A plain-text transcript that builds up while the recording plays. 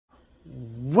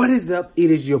What is up?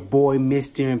 It is your boy,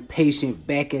 Mr. Impatient,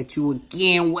 back at you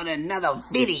again with another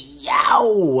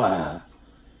video.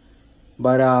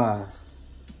 But I'm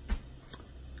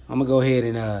gonna go ahead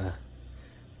and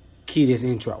key this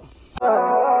intro. You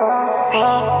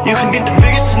can get the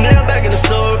biggest Chanel back in the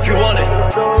store if you want it.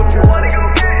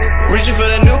 Reaching for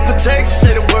that new Patek,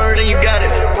 say the word and you got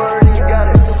it.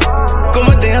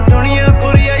 Como te Antonia,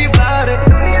 booty, yeah, you bout it.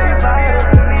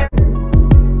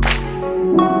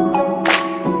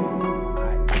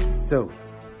 So,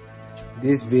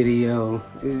 this video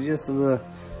is just a little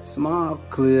small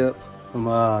clip from,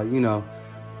 you know,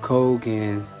 Coke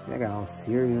and, I got all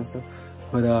cereal and stuff.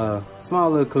 But,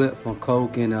 small little clip from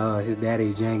Coke and, his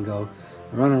daddy Django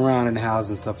running around in the house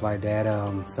and stuff like that.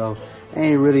 So,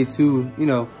 ain't really too, you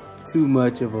know, too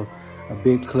much of a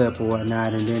big clip or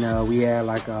whatnot. And then, we had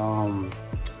like, I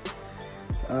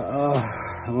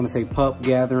want to say pup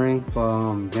gathering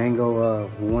for, Django,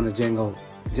 one of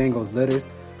Django's litters.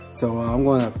 So I'm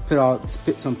gonna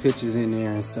spit some pictures in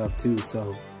there and stuff too.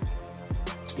 So,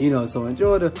 you know, so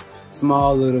enjoy the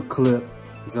small little clip.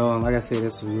 So like I said,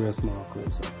 this is a real small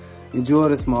clip. So enjoy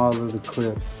the small little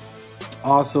clip.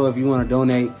 Also, if you want to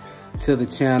donate to the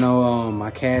channel,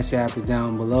 my Cash App is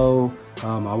down below.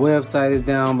 My website is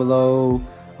down below.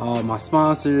 My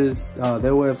sponsors,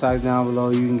 their website is down below.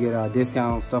 You can get a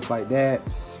discount and stuff like that.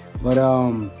 But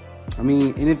I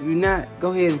mean, and if you're not,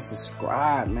 go ahead and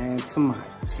subscribe, man, to my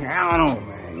channel,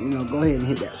 man. You know, go ahead and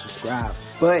hit that subscribe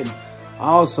button.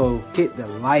 Also, hit the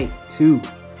like, too.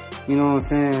 You know what I'm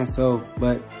saying? So,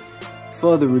 but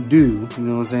further ado, you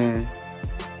know what I'm saying?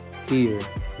 Here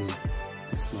is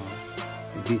the small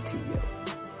video.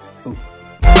 Oh.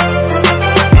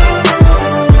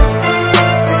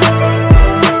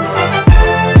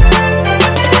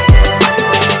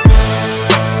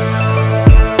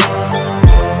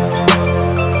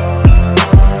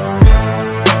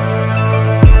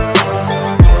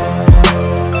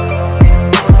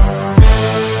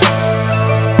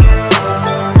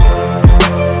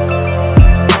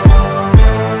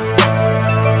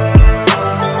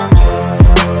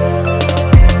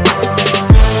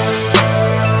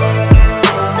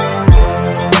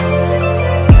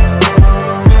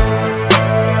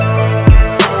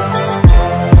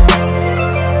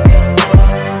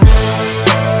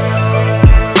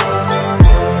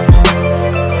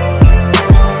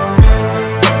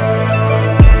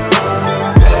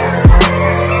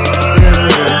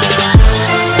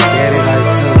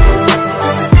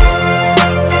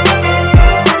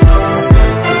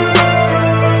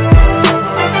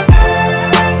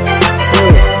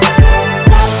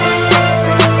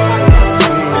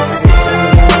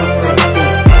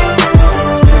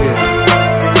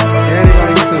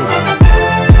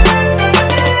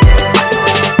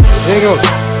 There you go.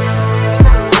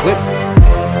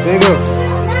 There you go.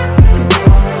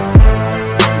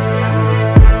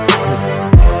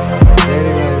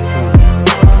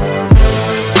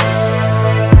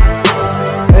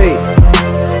 Hey.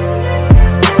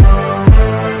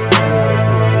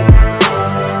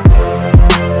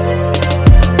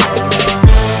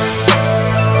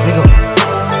 There you go.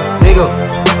 There you go.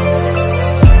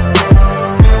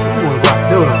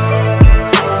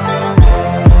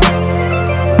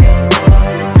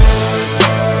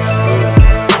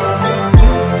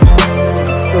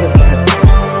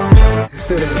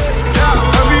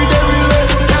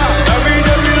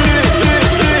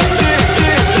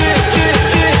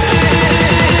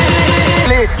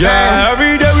 Yeah,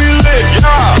 every day we lit,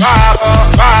 yeah.